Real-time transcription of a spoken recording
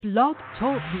Blog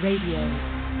Talk Radio.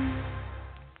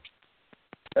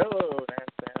 Hello,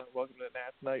 Nats fans. Welcome to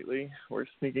Nats Nightly. We're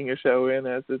sneaking a show in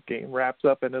as this game wraps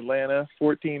up in Atlanta,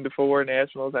 14-4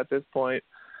 Nationals at this point.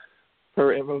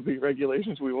 Per MLB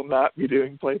regulations, we will not be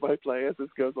doing play-by-play as this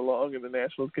goes along, and the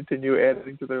Nationals continue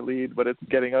adding to their lead, but it's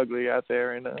getting ugly out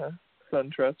there in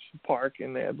SunTrust Park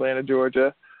in Atlanta,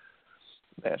 Georgia.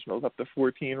 Nationals up to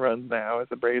 14 runs now as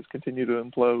the Braves continue to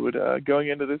implode. Going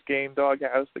into this game,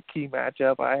 Doghouse, the key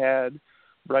matchup I had,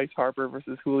 Bryce Harper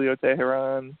versus Julio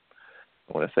Teheran.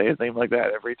 I want to say his name like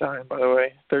that every time, by the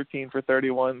way. 13 for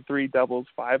 31, 3 doubles,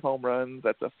 5 home runs.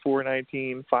 That's a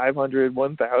 419, 500,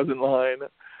 1,000 line.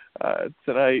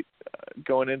 Tonight,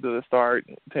 going into the start,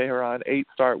 Teheran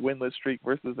 8-start winless streak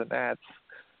versus the Nats.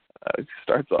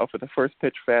 Starts off with a first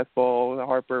pitch fastball.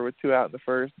 Harper with 2 out in the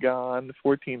first, gone.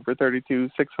 14 for 32,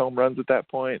 6 home runs at that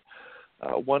point.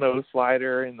 1-0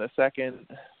 slider in the second.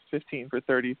 15 for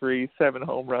 33, 7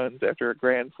 home runs after a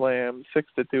grand slam.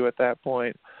 6-2 at that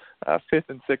point. 5th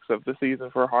and 6th of the season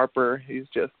for Harper. He's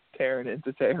just tearing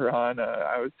into Teheran.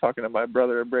 I was talking to my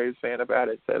brother, a Braves fan, about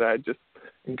it. Said I just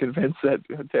am convinced that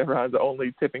Teheran's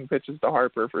only tipping pitches to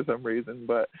Harper for some reason,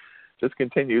 but just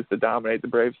continues to dominate the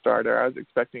Braves starter. I was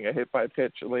expecting a hit by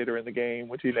pitch later in the game,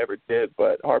 which he never did,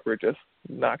 but Harper just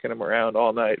knocking him around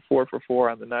all night. 4 for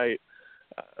 4 on the night.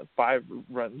 5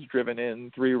 runs driven in,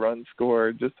 3 runs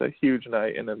scored. Just a huge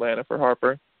night in Atlanta for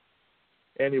Harper.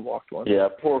 And he walked one. Yeah,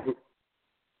 poor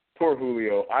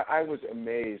Julio. I was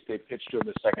amazed they pitched to him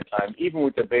the second time. Even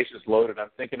with the bases loaded,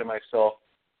 I'm thinking to myself,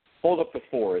 hold up the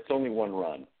 4. It's only 1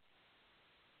 run.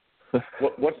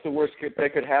 What's the worst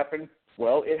that could happen?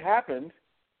 Well, it happened.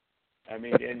 I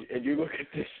mean, and you look at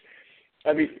this.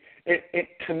 I mean,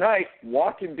 tonight,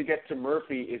 walking to get to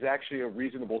Murphy is actually a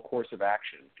reasonable course of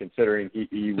action, considering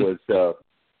he was,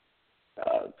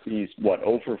 he's,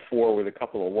 0 for 4 with a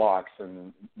couple of walks,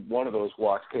 and one of those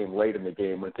walks came late in the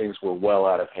game when things were well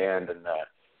out of hand, and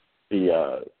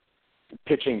the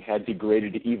pitching had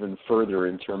degraded even further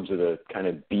in terms of the kind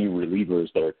of B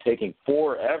relievers that are taking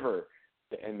forever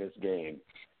to end this game.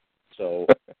 So,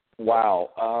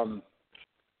 wow.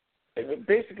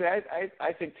 Basically,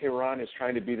 I think Teheran is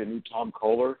trying to be the new Tom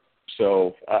Kohler.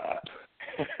 So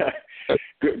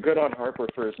good on Harper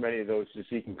for as many of those as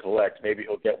he can collect. Maybe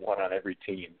he'll get one on every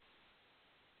team.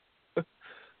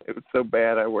 It was so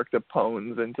bad I worked a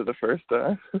Pones into the first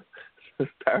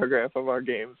paragraph of our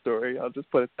game story. I'll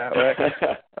just put it that way.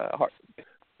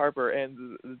 Harper ends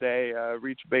the day,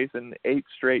 reached base in 8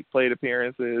 straight plate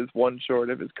appearances, 1 short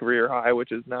of his career high,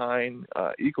 which is 9.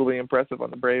 Equally impressive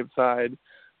on the Braves side.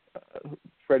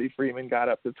 Freddie Freeman got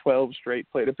up to 12 straight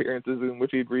plate appearances in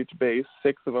which he'd reached base,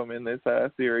 6 of them in this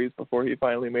series before he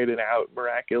finally made it out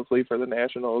miraculously for the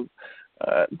Nationals.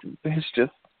 It's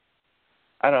just,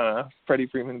 I don't know, Freddie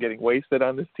Freeman getting wasted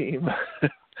on this team.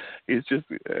 He's just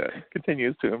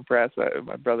continues to impress.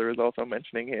 My brother is also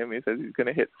mentioning him. He says he's going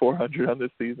to hit 400 on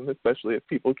this season, especially if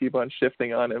people keep on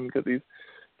shifting on him, because he's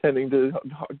tending to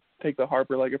take the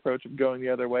Harper-like approach of going the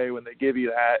other way when they give you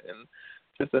that. And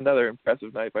just another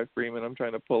impressive night by Freeman. I'm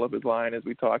trying to pull up his line as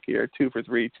we talk here. 2 for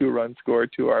 3, 2 runs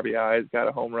scored, 2 RBIs, got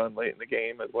a home run late in the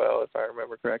game as well, if I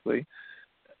remember correctly.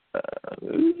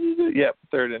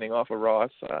 Third inning off of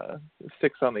Ross,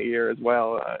 6 on the year as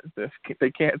well.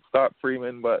 They can't stop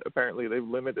Freeman, but apparently they've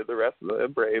limited the rest of the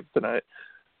Braves tonight.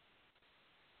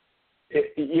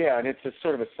 And it's a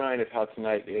sort of a sign of how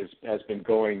tonight has been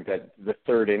going, that the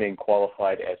 3rd inning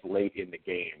qualified as late in the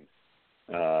game.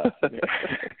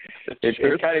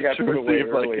 It kind of got put away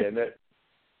early, and that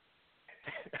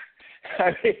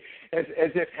I mean, as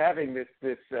if having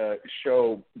this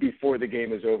show before the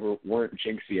game is over weren't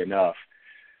jinxy enough.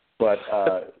 But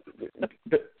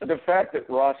the fact that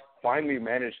Ross finally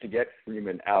managed to get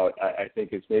Freeman out, I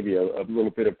think is maybe a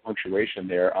little bit of punctuation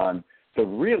there on the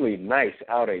really nice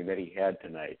outing that he had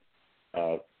tonight.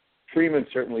 Freeman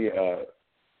certainly,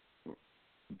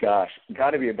 got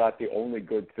to be about the only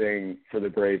good thing for the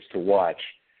Braves to watch.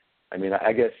 I mean,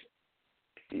 I guess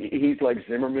he's like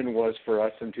Zimmerman was for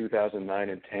us in 2009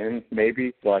 and 10,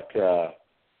 maybe. But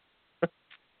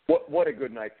what a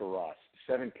good night for Ross.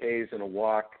 7 Ks and a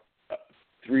walk,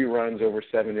 3 runs over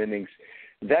 7 innings.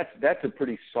 That's a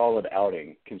pretty solid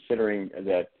outing, considering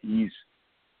that he's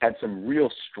had some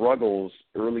real struggles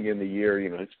early in the year. You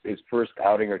know, his first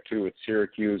outing or 2 at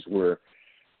Syracuse were,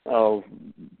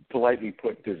 politely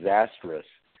put, disastrous.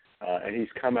 And he's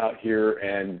come out here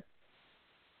and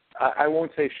I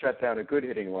won't say shut down a good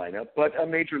hitting lineup, but a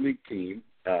major league team.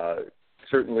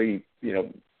 Certainly,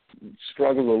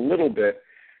 struggled a little bit,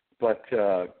 but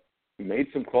made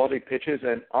some quality pitches.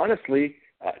 And honestly,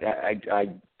 I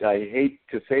hate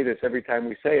to say this every time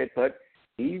we say it, but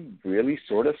he really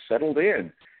sort of settled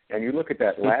in. And you look at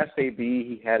that last AB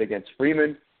he had against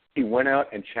Freeman, he went out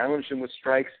and challenged him with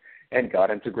strikes and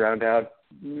got him to ground out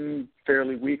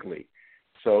fairly weakly.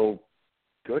 So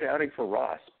good outing for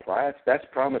Ross. That's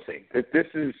promising. This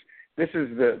is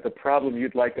the problem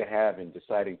you'd like to have in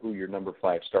deciding who your number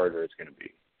 5 starter is going to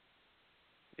be.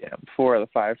 Yeah, 4 of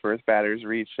the 5 first batters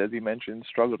reached, as you mentioned,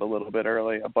 struggled a little bit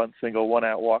early. A bunt single,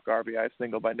 1-out walk, RBI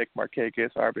single by Nick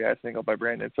Markakis, RBI single by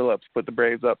Brandon Phillips, put the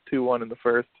Braves up 2-1 in the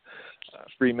first.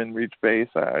 Freeman reached base.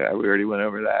 We already went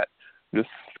over that. Just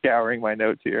scouring my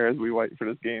notes here as we wait for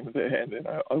this game to end, and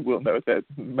I will note that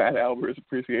Matt Albers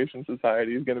Appreciation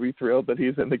Society is going to be thrilled that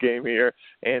he's in the game here,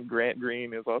 and Grant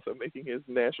Green is also making his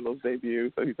Nationals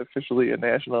debut, so he's officially a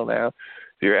National now. If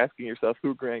you're asking yourself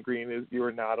who Grant Green is, you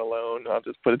are not alone. I'll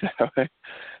just put it that way.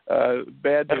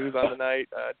 Bad news on the night.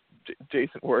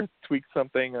 Jason Worth tweaked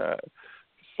something,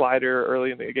 slider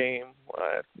early in the game.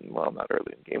 Well, not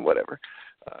early in the game, whatever.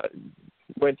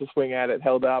 Went to swing at it,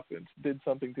 held up, and did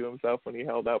something to himself when he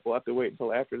held up. We'll have to wait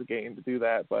until after the game to do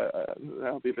that, but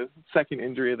that'll be the second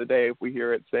injury of the day if we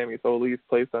hear it. Sammy Solis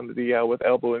placed on the DL with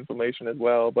elbow inflammation as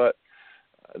well, but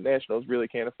Nationals really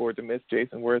can't afford to miss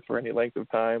Jason Worth for any length of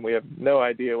time. We have no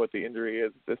idea what the injury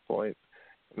is at this point.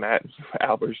 Matt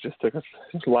Albers just took a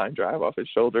line drive off his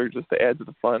shoulder just to add to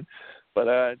the fun,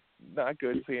 but not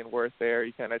good seeing Worth there.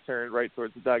 He kind of turned right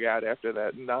towards the dugout after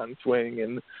that non-swing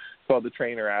and called the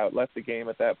trainer out, left the game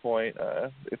at that point.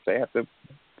 If they have to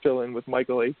fill in with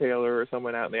Michael A. Taylor or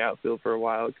someone out in the outfield for a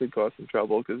while, it could cause some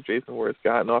trouble because Jason Worth's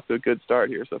gotten off to a good start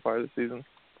here so far this season.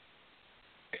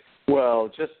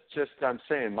 Well, just I'm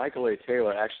saying Michael A.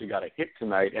 Taylor actually got a hit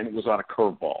tonight, and it was on a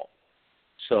curveball.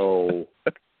 So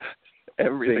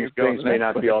things may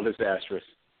not be all disastrous.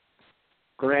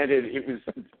 Granted, it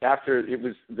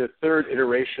was the third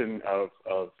iteration of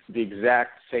the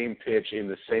exact same pitch in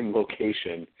the same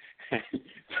location.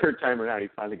 Third time around, he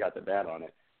finally got the bat on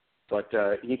it. But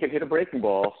he can hit a breaking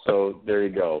ball, so there you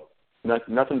go.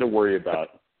 Nothing to worry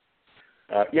about.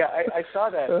 I saw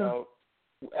that.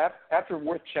 After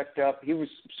Worth checked up, he was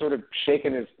sort of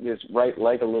shaking his right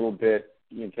leg a little bit,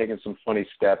 taking some funny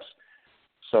steps.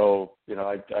 So,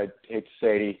 I'd hate to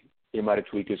say he might have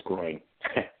tweaked his groin.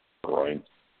 Groin.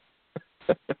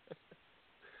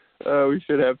 We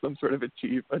should have some sort of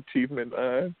achievement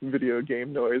video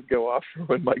game noise go off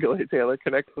when Michael A. Taylor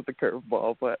connects with the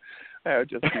curveball, but that would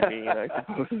just be mean, I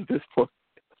suppose, at this point.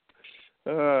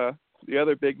 The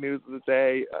other big news of the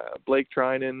day, Blake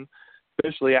Trinan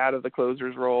officially out of the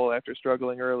closer's role after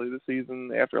struggling early this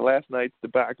season. After last night's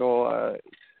debacle,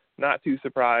 not too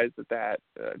surprised at that.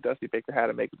 Dusty Baker had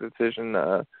to make a decision.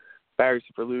 Barry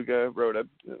Superluga wrote an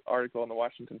article in the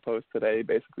Washington Post today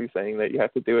basically saying that you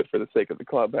have to do it for the sake of the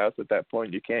clubhouse at that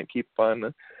point. You can't keep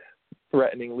on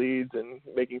threatening leads and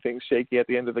making things shaky at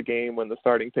the end of the game when the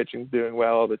starting pitching's doing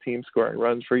well, the team's scoring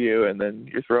runs for you, and then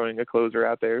you're throwing a closer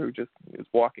out there who just is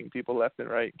walking people left and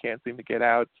right, can't seem to get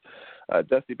outs.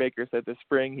 Dusty Baker said this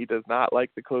spring he does not like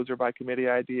the closer by committee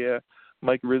idea.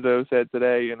 Mike Rizzo said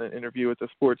today in an interview with the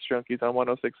Sports Junkies on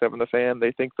 106.7 The Fan,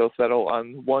 they think they'll settle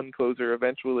on one closer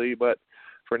eventually, but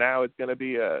for now it's going to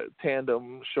be a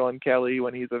tandem, Sean Kelly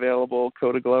when he's available,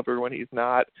 Coda Glover when he's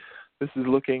not. This is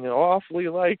looking awfully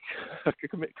like a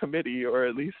committee, or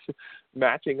at least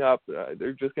matching up.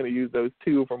 They're just going to use those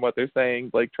two from what they're saying.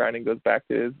 Blake Trinan goes back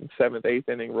to his 7th, 8th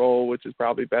inning role, which is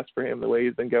probably best for him the way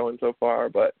he's been going so far,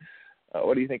 but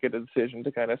what do you think of the decision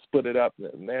to kind of split it up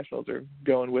that the Nationals are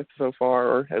going with so far,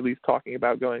 or at least talking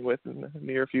about going with in the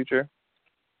near future?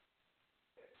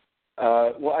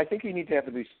 Well, I think you need to have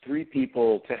at least 3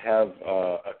 people to have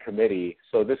a committee.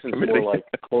 So this is more like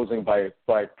closing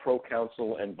by pro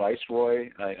counsel and viceroy.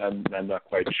 I'm not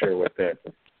quite sure what the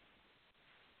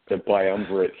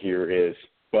triumvirate here is,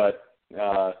 but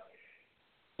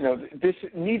this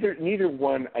neither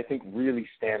one I think really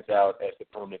stands out as the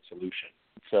permanent solution.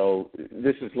 So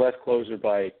this is less closer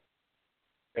by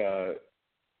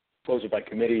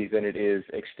committee than it is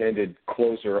extended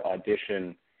closer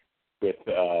audition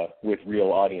with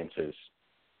real audiences.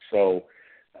 So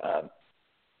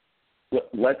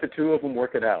let the two of them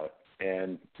work it out.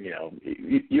 And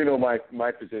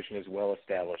my position is well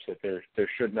established that there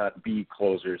should not be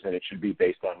closers, and it should be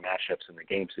based on matchups in the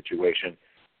game situation,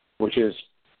 which is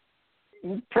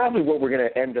probably what we're going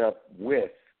to end up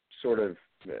with, sort of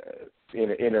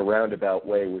in a roundabout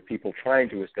way, with people trying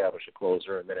to establish a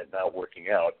closer and then it not working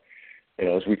out.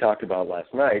 As we talked about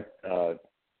last night,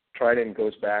 Trinan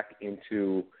goes back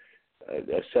into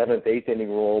a 7th, 8th inning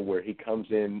role where he comes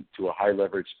in to a high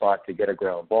leverage spot to get a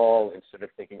ground ball instead of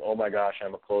thinking, oh my gosh,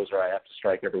 I'm a closer, I have to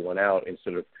strike everyone out,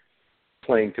 instead of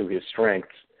playing to his strengths.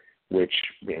 which,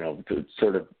 the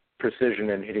sort of precision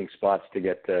and hitting spots to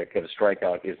get a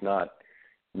strikeout is not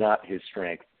his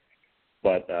strength.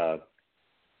 But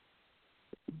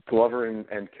Glover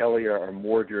and Kelly are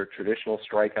more your traditional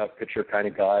strikeout pitcher kind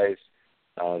of guys.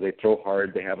 They throw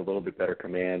hard. They have a little bit better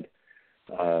command.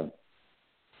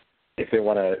 If they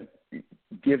want to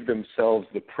give themselves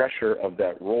the pressure of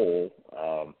that role,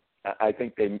 I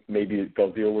think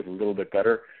they'll deal with it a little bit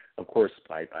better. Of course,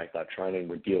 I thought Treinen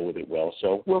would deal with it well,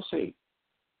 so we'll see.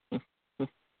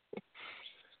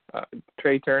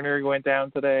 Trey Turner went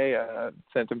down today,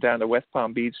 sent him down to West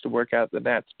Palm Beach to work out the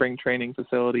Nats spring training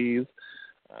facilities.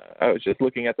 I was just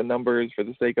looking at the numbers for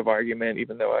the sake of argument,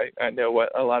 even though I know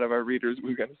what a lot of our readers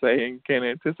were going to say and can't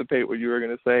anticipate what you were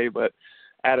going to say. But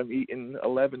Adam Eaton,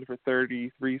 11 for 30,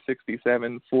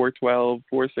 367, 412,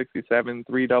 467,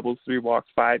 3 doubles, 3 walks,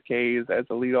 5 Ks as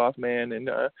the leadoff man, and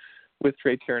with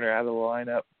Trey Turner out of the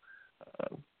lineup,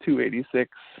 286,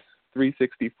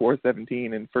 360,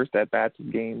 417 in first at-bats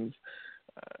of games.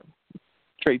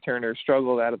 Trey Turner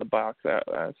struggled out of the box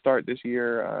start this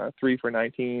year, 3 for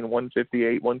 19,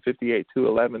 158,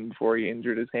 211 before he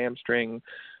injured his hamstring.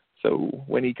 So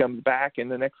when he comes back in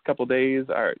the next couple days,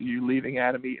 are you leaving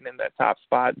Adam Eaton in that top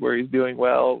spot where he's doing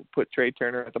well, put Trey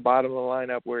Turner at the bottom of the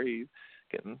lineup where he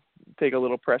can take a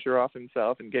little pressure off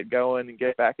himself and get going and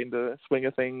get back into the swing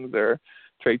of things, or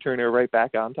Trey Turner right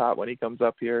back on top when he comes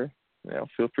up here?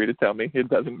 Feel free to tell me. It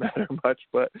doesn't matter much,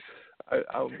 but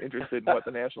I'm interested in what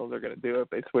the Nationals are going to do if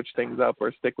they switch things up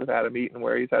or stick with Adam Eaton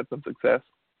where he's had some success.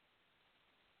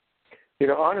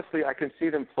 Honestly, I can see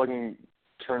them plugging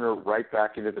Turner right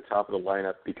back into the top of the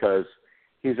lineup because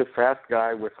he's a fast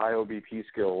guy with high OBP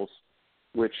skills,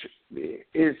 which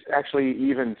is actually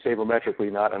even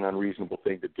sabermetrically not an unreasonable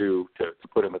thing to do to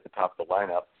put him at the top of the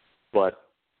lineup. But,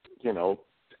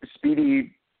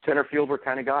 speedy center fielder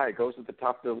kind of guy goes at the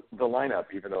top of the lineup,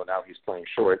 even though now he's playing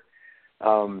short.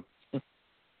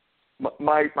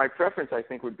 My preference, I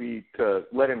think, would be to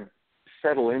let him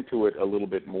settle into it a little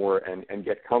bit more and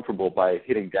get comfortable by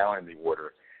hitting down in the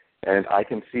order. And I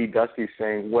can see Dusty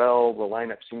saying, well, the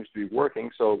lineup seems to be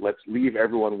working, so let's leave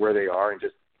everyone where they are and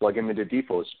just plug him into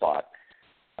Defoe's spot.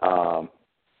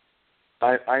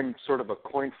 I'm sort of a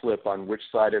coin flip on which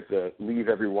side of the leave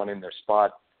everyone in their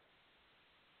spot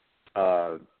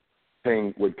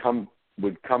thing would come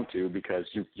to, because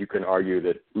you can argue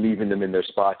that leaving them in their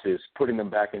spots is putting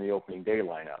them back in the opening day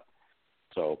lineup.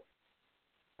 So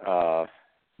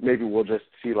maybe we'll just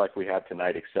see like we had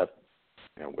tonight, except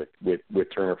with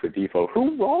Turner for Defoe,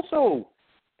 who also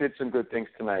did some good things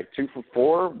tonight. 2 for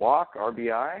 4, walk,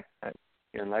 RBI.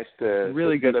 Nice to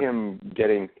really see good him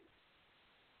getting.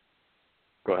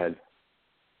 Go ahead.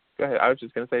 I was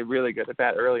just going to say really good at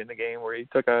bat early in the game where he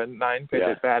took a 9-pitch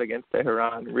at bat against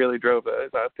Tehran, really drove a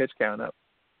pitch count up.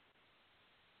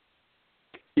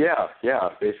 Yeah.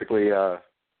 Basically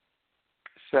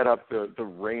set up the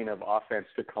reign of offense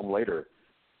to come later.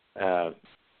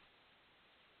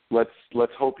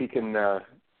 Let's hope he can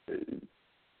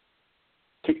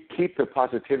keep the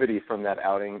positivity from that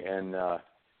outing and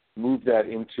move that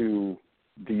into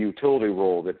the utility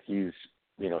role that he's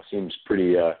seems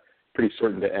pretty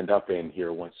certain to end up in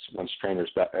here once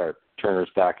Turner's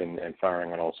back and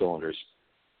firing on all cylinders.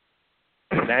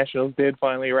 The Nationals did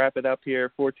finally wrap it up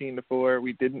here, 14-4.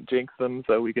 We didn't jinx them,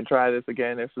 so we can try this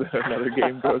again if another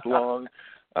game goes long.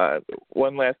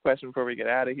 One last question before we get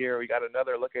out of here. We got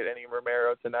another look at Eddie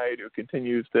Romero tonight, who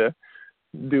continues to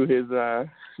do his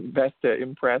best to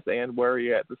impress and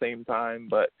worry at the same time,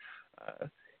 but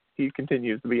he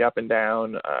continues to be up and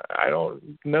down. I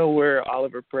don't know where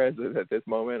Oliver Perez is at this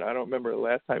moment. I don't remember the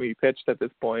last time he pitched at this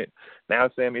point. Now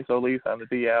Sammy Solis on the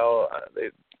DL.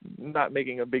 They're not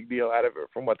making a big deal out of it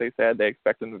from what they said. They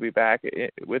expect him to be back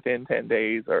within 10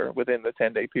 days or within the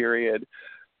 10-day period.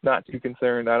 Not too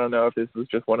concerned. I don't know if this was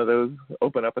just one of those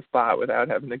open up a spot without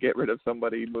having to get rid of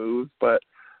somebody moves, but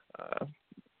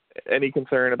any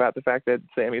concern about the fact that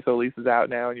Sammy Solis is out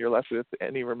now and you're left with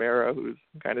Eddie Romero, who's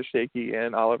kind of shaky,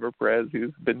 and Oliver Perez,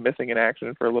 who's been missing in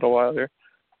action for a little while here?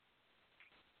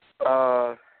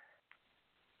 I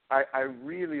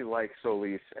really like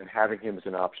Solis and having him as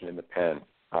an option in the pen.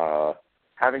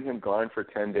 Having him gone for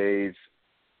 10 days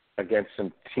against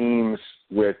some teams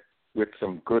with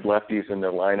some good lefties in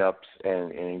their lineups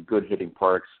and in good hitting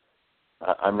parks,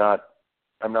 I'm not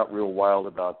real wild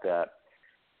about that.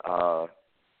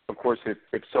 Of course,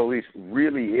 if Solis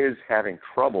really is having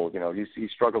trouble, he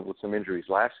struggled with some injuries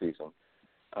last season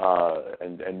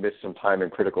and missed some time in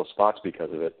critical spots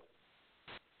because of it.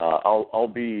 I'll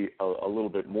be a little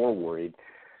bit more worried.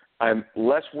 I'm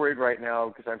less worried right now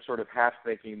because I'm sort of half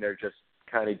thinking they're just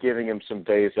kind of giving him some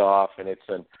days off, and it's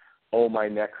an oh, my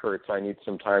neck hurts, I need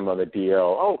some time on the DL.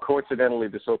 Oh, coincidentally,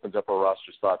 this opens up a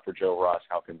roster spot for Joe Ross.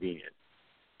 How convenient.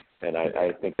 And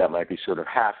I think that might be sort of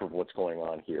half of what's going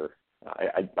on here.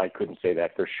 I couldn't say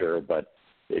that for sure, but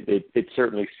it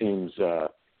certainly seems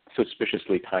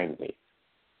suspiciously timely.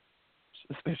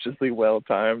 Suspiciously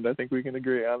well-timed. I think we can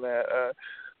agree on that.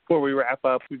 Before we wrap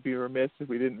up, we'd be remiss if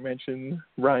we didn't mention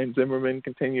Ryan Zimmerman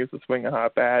continues to swing a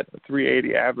hot bat, a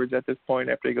 380 average at this point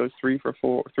after he goes 3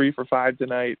 for 5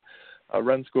 tonight. A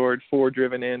run scored, 4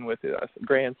 driven in with a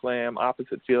grand slam,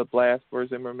 opposite field blast for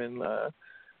Zimmerman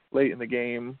late in the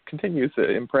game. Continues to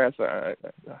impress.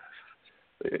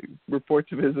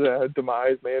 Reports of his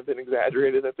demise may have been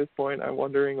exaggerated at this point, I'm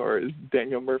wondering, or is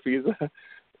Daniel Murphy's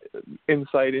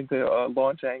insight into a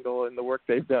launch angle and the work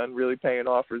they've done really paying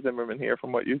off for Zimmerman here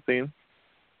from what you've seen?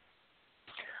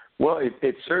 Well,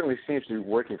 it certainly seems to be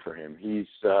working for him. He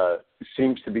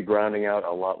seems to be grounding out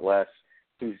a lot less.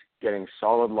 He's getting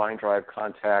solid line drive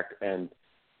contact and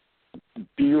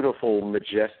beautiful,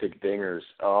 majestic dingers.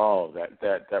 Oh,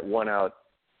 that one out,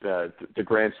 the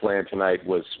grand slam tonight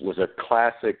was a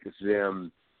classic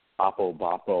Zim Oppo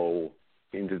Boppo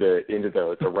into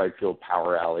the right field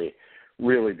power alley.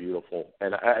 Really beautiful.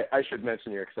 And I should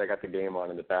mention here, because I got the game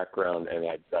on in the background, and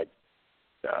I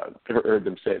heard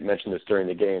them mention this during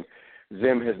the game.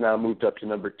 Zim has now moved up to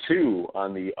number 2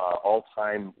 on the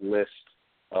all-time list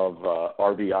of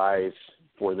RBIs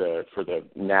for the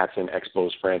Nats and Expos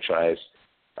franchise,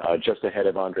 just ahead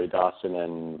of Andre Dawson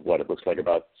and what it looks like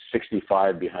about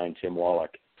 65 behind Tim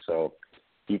Wallach. So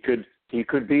he could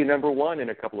be number 1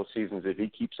 in a couple of seasons if he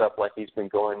keeps up like he's been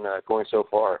going so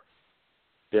far.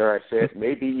 Dare I say it,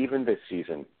 maybe even this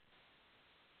season.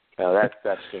 That's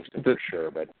Kingston for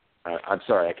sure, but I'm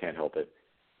sorry, I can't help it.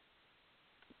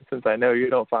 Since I know you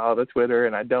don't follow the Twitter,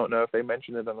 and I don't know if they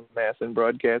mentioned it on the MASN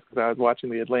broadcast because I was watching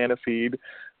the Atlanta feed,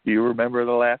 do you remember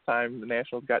the last time the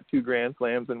Nationals got 2 grand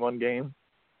slams in one game?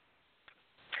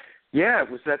 Yeah, it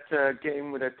was that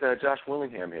game that Josh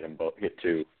Willingham hit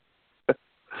 2.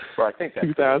 Well, I think that's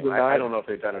 2009. I don't know if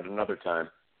they've done it another time.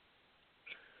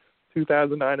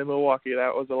 2009 in Milwaukee,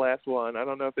 that was the last one. I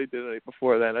don't know if they did it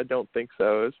before then. I don't think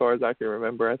so, as far as I can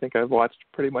remember. I think I've watched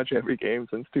pretty much every game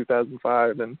since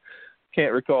 2005 and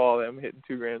can't recall them hitting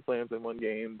 2 grand slams in one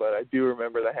game, but I do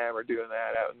remember the Hammer doing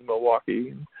that out in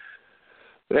Milwaukee.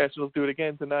 The Nationals do it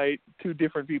again tonight. 2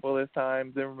 different people this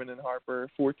time, Zimmerman and Harper,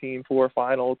 14-4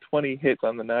 final, 20 hits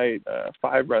on the night,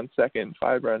 5-run second,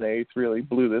 5-run 8th, really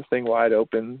blew this thing wide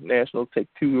open. Nationals take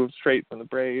 2 straight from the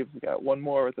Braves. We got 1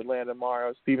 more with Atlanta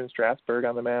tomorrow. Steven Strasburg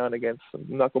on the mound against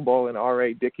knuckleball and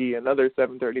R.A. Dickey, another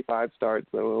 7:35 start,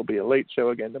 so it'll be a late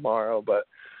show again tomorrow, but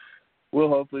we'll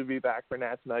hopefully be back for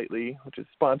Nats Nightly, which is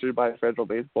sponsored by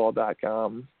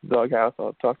FederalBaseball.com. Doghouse,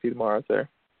 I'll talk to you tomorrow, sir.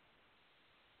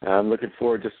 I'm looking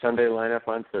forward to Sunday lineup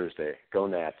on Thursday. Go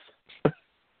Nats.